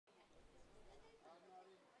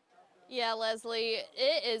Yeah, Leslie,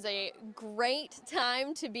 it is a great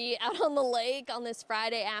time to be out on the lake on this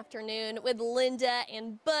Friday afternoon with Linda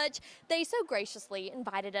and Butch. They so graciously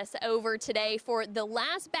invited us over today for the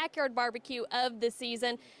last backyard barbecue of the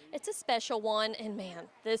season. It's a special one, and man,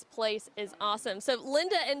 this place is awesome. So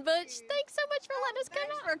Linda and Butch, thanks so much for letting us come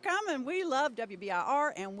out. Thanks for coming. We love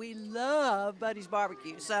WBIR and we love Buddy's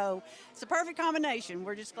Barbecue. So it's a perfect combination.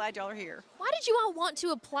 We're just glad y'all are here. Why did you all want to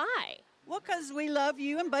apply? Well, because we love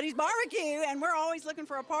you and Buddy's Barbecue, and we're always looking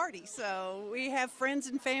for a party. So we have friends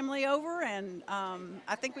and family over, and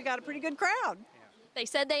I think we got a pretty good crowd. They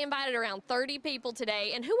said they invited around 30 people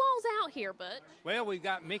today, and who all's out here, Butch? Well, we've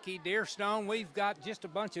got Mickey Deerstone. We've got just a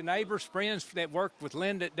bunch of neighbors, friends that work with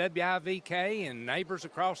Linda at WIVK, and neighbors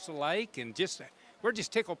across the lake, and we're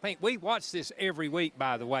just tickled pink. We watch this every week,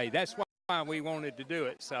 by the way. That's why we wanted to do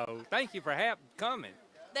it. So thank you for coming.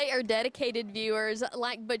 They are dedicated viewers.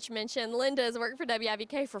 Like Butch mentioned, Linda has worked for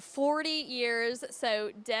WIVK for 40 years, so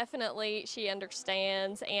definitely she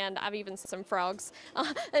understands. And I've even seen some frogs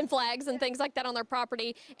and flags and things like that on their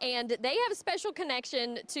property. And they have a special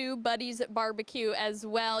connection to Buddy's Barbecue as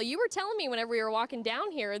well. You were telling me whenever we were walking down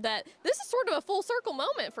here that this is sort of a full circle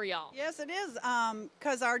moment for y'all. Yes, it is,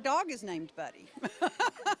 because our dog is named Buddy.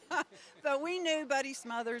 But we knew Buddy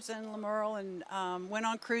Smothers and Lamerle and went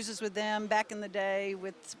on cruises with them back in the day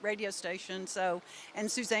with radio station,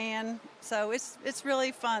 and Suzanne. So it's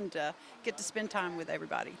really fun to get to spend time with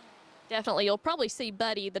everybody. Definitely. You'll probably see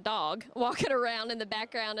Buddy the dog walking around in the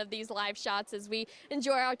background of these live shots as we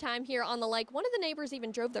enjoy our time here on the lake. One of the neighbors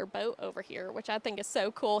even drove their boat over here, which I think is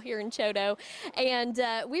so cool here in Choto. And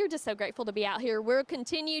we're just so grateful to be out here. We'll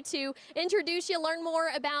continue to introduce you, learn more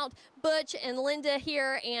about Butch and Linda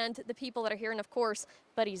here and the people that are here. And of course,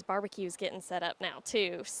 Buddy's Barbecue is getting set up now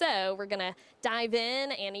too. So we're going to dive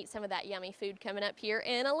in and eat some of that yummy food coming up here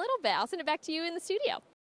in a little bit. I'll send it back to you in the studio.